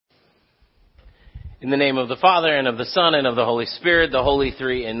In the name of the Father, and of the Son, and of the Holy Spirit, the Holy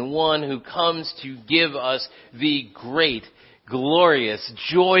Three in One, who comes to give us the great, glorious,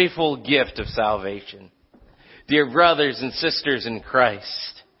 joyful gift of salvation. Dear brothers and sisters in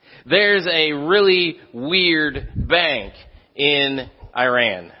Christ, there's a really weird bank in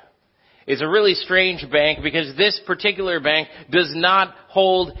Iran. It's a really strange bank because this particular bank does not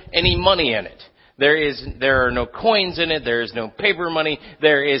hold any money in it. There are no coins in it. There is no paper money.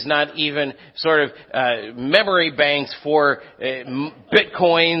 There is not even sort of memory banks for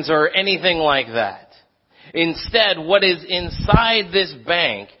bitcoins or anything like that. Instead, what is inside this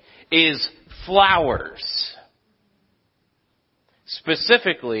bank is flowers.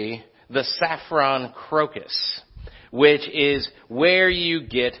 Specifically, the saffron crocus, which is where you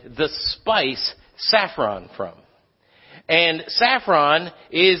get the spice saffron from. And saffron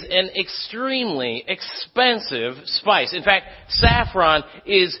is an extremely expensive spice. In fact, saffron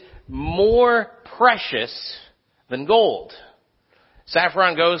is more precious than gold.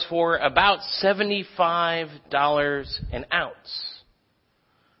 Saffron goes for about $75 an ounce,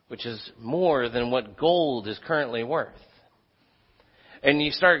 which is more than what gold is currently worth. And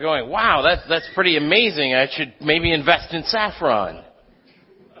you start going, wow, that's pretty amazing. I should maybe invest in saffron.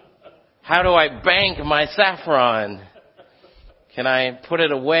 How do I bank my saffron? Can I put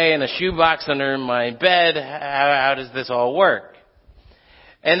it away in a shoebox under my bed? How does this all work?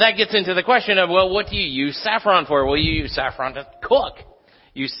 And that gets into the question of, well, what do you use saffron for? Well, you use saffron to cook.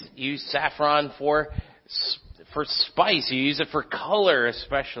 You use saffron for spice. You use it for color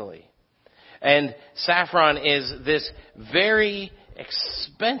especially. And saffron is this very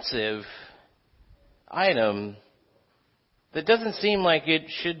expensive item that doesn't seem like it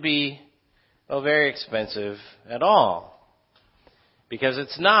should be, very expensive at all. Because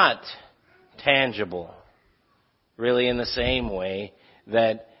it's not tangible, really, in the same way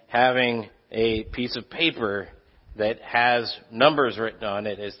that having a piece of paper that has numbers written on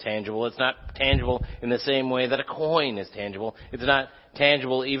it is tangible. It's not tangible in the same way that a coin is tangible. It's not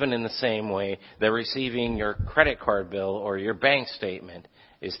tangible even in the same way that receiving your credit card bill or your bank statement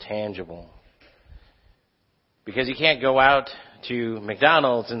is tangible. Because you can't go out to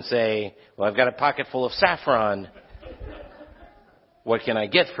McDonald's and say, well, I've got a pocket full of saffron. What can I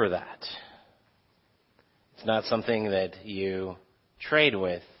get for that? It's not something that you trade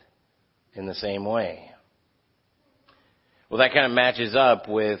with in the same way. Well, that kind of matches up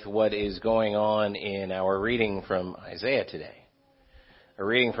with what is going on in our reading from Isaiah today. Our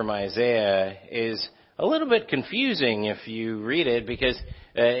reading from Isaiah is a little bit confusing if you read it because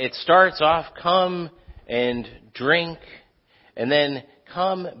it starts off, come and drink, and then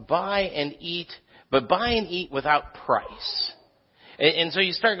come, buy and eat, but buy and eat without price. And so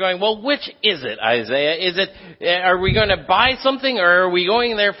you start going, well, which is it, Isaiah? Are we going to buy something or are we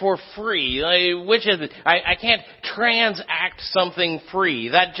going there for free? Which is it? I can't transact something free.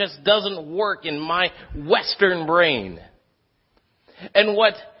 That just doesn't work in my Western brain. And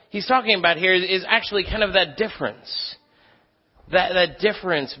what he's talking about here is actually kind of that difference. That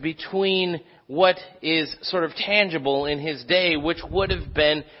difference between what is sort of tangible in his day, which would have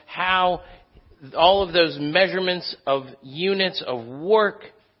been how all of those measurements of units of work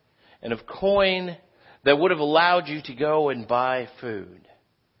and of coin that would have allowed you to go and buy food.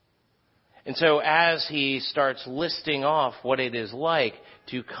 And so as he starts listing off what it is like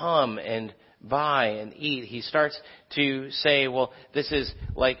to come and buy and eat, he starts to say, well, this is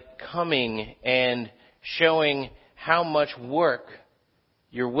like coming and showing how much work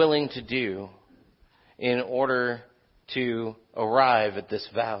you're willing to do in order to arrive at this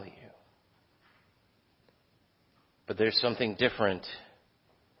value. But there's something different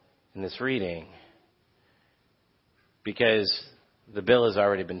in this reading because the bill has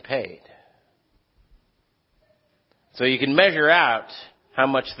already been paid. So you can measure out how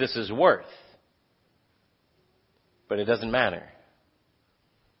much this is worth, but it doesn't matter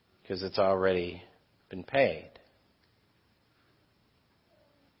because it's already been paid.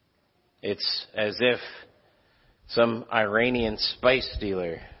 It's as if some Iranian spice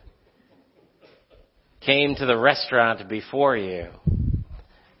dealer came to the restaurant before you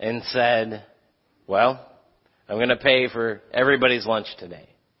and said, well, I'm going to pay for everybody's lunch today.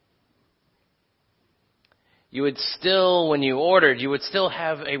 You would still, when you ordered, you would still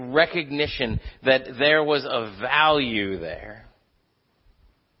have a recognition that there was a value there.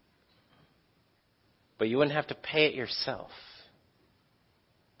 But you wouldn't have to pay it yourself,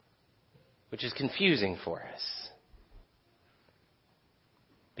 which is confusing for us.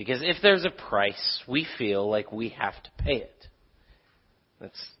 Because if there's a price, we feel like we have to pay it.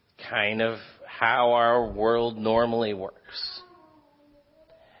 That's kind of how our world normally works.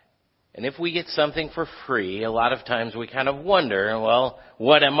 And if we get something for free, a lot of times we kind of wonder, well,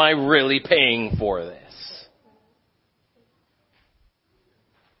 what am I really paying for this?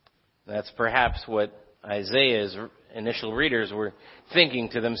 That's perhaps what Isaiah's initial readers were thinking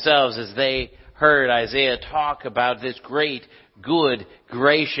to themselves as they heard Isaiah talk about this great, good,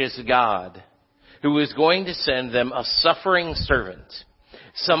 gracious God who was going to send them a suffering servant,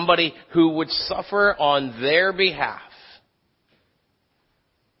 somebody who would suffer on their behalf,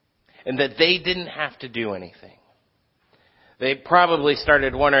 and that they didn't have to do anything. They probably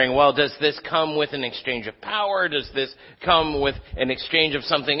started wondering, well, does this come with an exchange of power? Does this come with an exchange of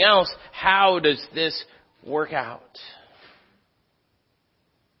something else? How does this work out?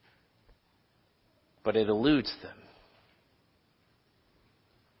 But it eludes them.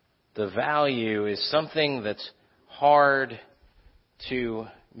 The value is something that's hard to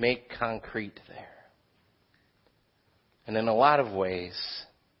make concrete there. And in a lot of ways,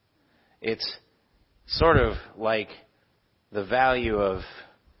 it's sort of like the value of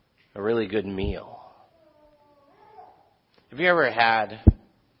a really good meal. Have you ever had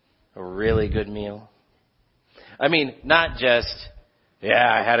a really good meal? I mean, not just,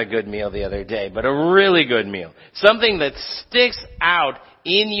 I had a good meal the other day, but a really good meal. Something that sticks out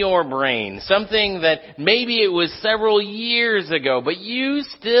in your brain. Something that maybe it was several years ago, but you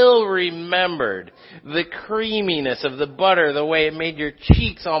still remembered the creaminess of the butter, the way it made your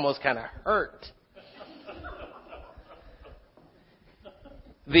cheeks almost kind of hurt.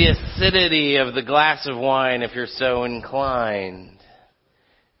 The acidity of the glass of wine, if you're so inclined.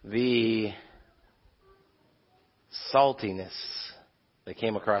 The saltiness that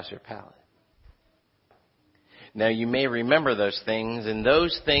came across your palate. Now, you may remember those things, and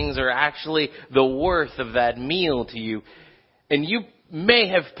those things are actually the worth of that meal to you. And you may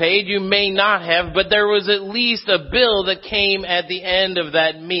have paid, you may not have, but there was at least a bill that came at the end of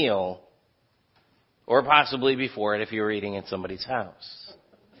that meal. Or possibly before it if you were eating at somebody's house.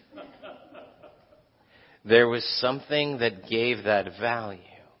 There was something that gave that value.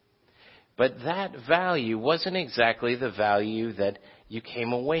 But that value wasn't exactly the value that you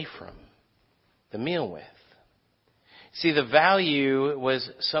came away from the meal with. See, the value was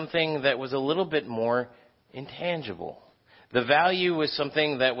something that was a little bit more intangible. The value was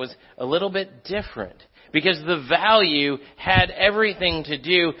something that was a little bit different. Because the value had everything to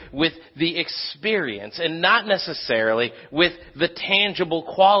do with the experience and not necessarily with the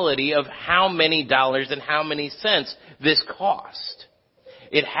tangible quality of how many dollars and how many cents this cost.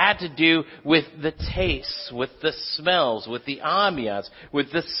 It had to do with the tastes, with the smells, with the ambiance, with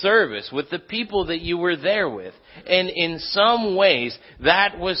the service, with the people that you were there with. And in some ways,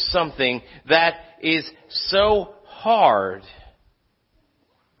 that was something that is so hard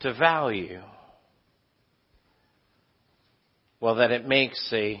to value. Well, that it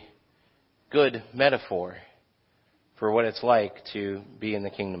makes a good metaphor for what it's like to be in the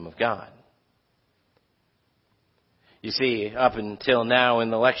kingdom of God. You see, up until now in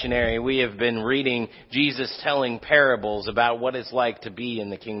the lectionary, we have been reading Jesus telling parables about what it's like to be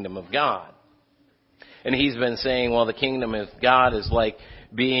in the kingdom of God. And he's been saying, well, the kingdom of God is like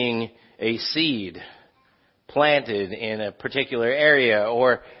being a seed planted in a particular area,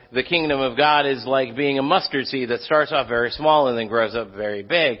 or the kingdom of God is like being a mustard seed that starts off very small and then grows up very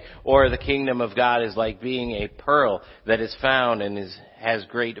big, or the kingdom of God is like being a pearl that is found and has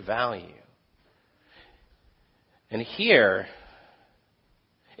great value. And here,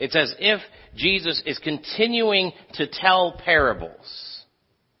 it's as if Jesus is continuing to tell parables,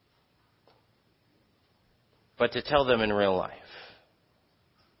 but to tell them in real life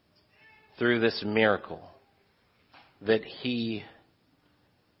through this miracle that he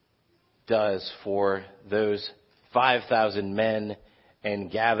does for those 5,000 men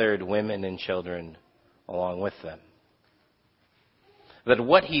and gathered women and children along with them. That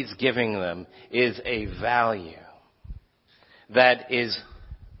what he's giving them is a value that is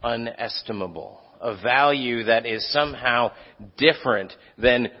inestimable, a value that is somehow different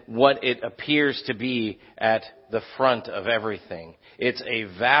than what it appears to be at the front of everything. It's a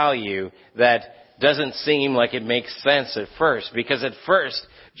value that doesn't seem like it makes sense at first, because at first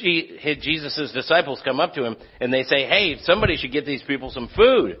Jesus' disciples come up to him and they say, hey, somebody should get these people some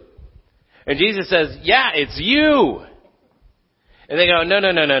food. And Jesus says, yeah, it's you. And they go,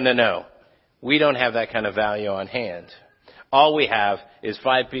 no. We don't have that kind of value on hand. All we have is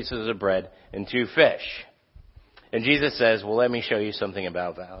 5 pieces of bread and 2 fish. And Jesus says, well, let me show you something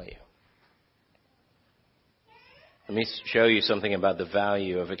about value. Let me show you something about the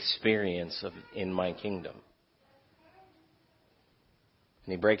value of experience in my kingdom.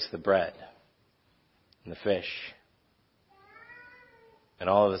 And he breaks the bread and the fish. And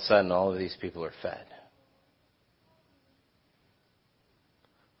all of a sudden, all of these people are fed.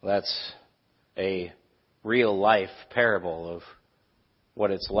 That's a real life parable of what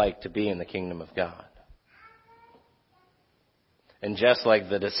it's like to be in the kingdom of God. And just like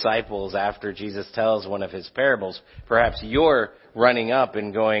the disciples after Jesus tells one of his parables, perhaps you're running up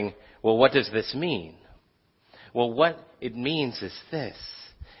and going, well, what does this mean? Well, what it means is this,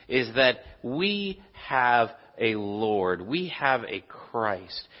 is that we have a Lord, we have a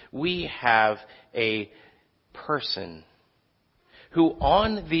Christ, we have a person who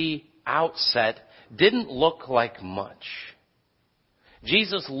on the outset didn't look like much.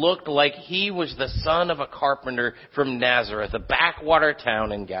 Jesus looked like he was the son of a carpenter from Nazareth, a backwater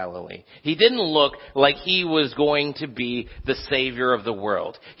town in Galilee. He didn't look like he was going to be the Savior of the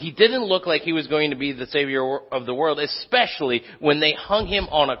world. He didn't look like he was going to be the Savior of the world, especially when they hung him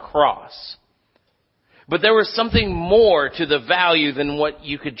on a cross. But there was something more to the value than what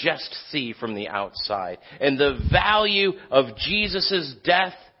you could just see from the outside. And the value of Jesus'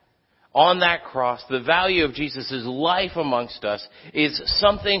 death on that cross, the value of Jesus' life amongst us, is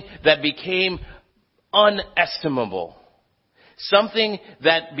something that became inestimable. Something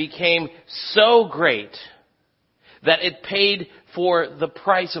that became so great that it paid for the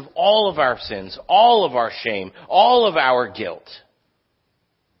price of all of our sins, all of our shame, all of our guilt.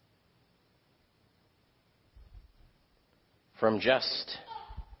 From just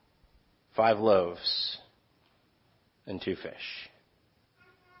 5 loaves and 2 fish.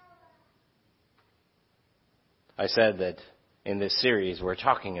 I said that in this series we're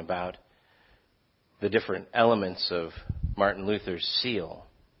talking about the different elements of Martin Luther's seal,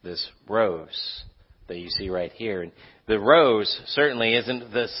 this rose that you see right here. And the rose certainly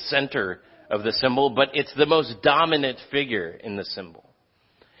isn't the center of the symbol, but it's the most dominant figure in the symbol.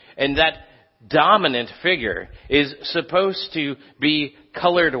 And that dominant figure is supposed to be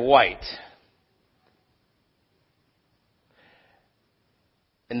colored white.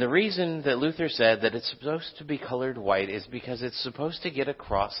 And the reason that Luther said that it's supposed to be colored white is because it's supposed to get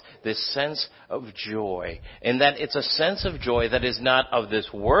across this sense of joy. And that it's a sense of joy that is not of this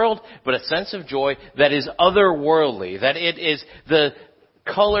world, but a sense of joy that is otherworldly. That it is the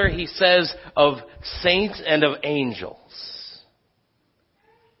color, he says, of saints and of angels.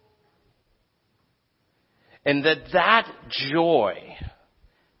 And that joy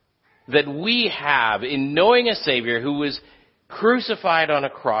that we have in knowing a Savior who was crucified on a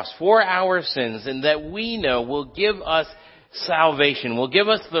cross for our sins and that we know will give us salvation, will give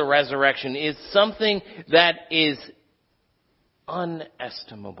us the resurrection, is something that is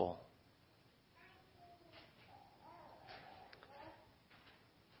inestimable.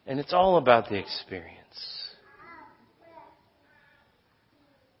 And it's all about the experience.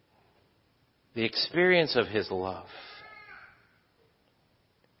 The experience of his love.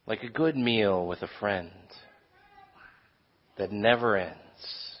 Like a good meal with a friend that never ends.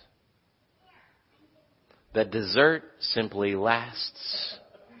 That dessert simply lasts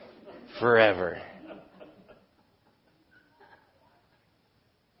forever.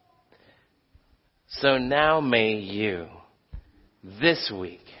 So now may you, this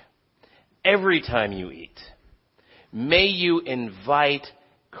week, every time you eat, may you invite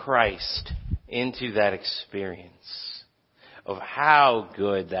Christ into that experience of how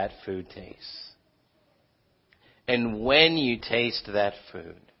good that food tastes. And when you taste that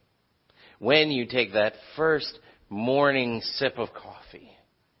food, when you take that first morning sip of coffee,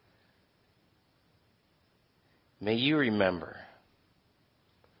 may you remember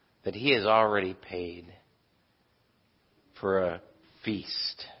that he has already paid for a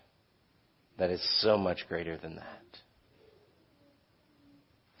feast that is so much greater than that.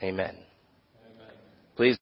 Amen.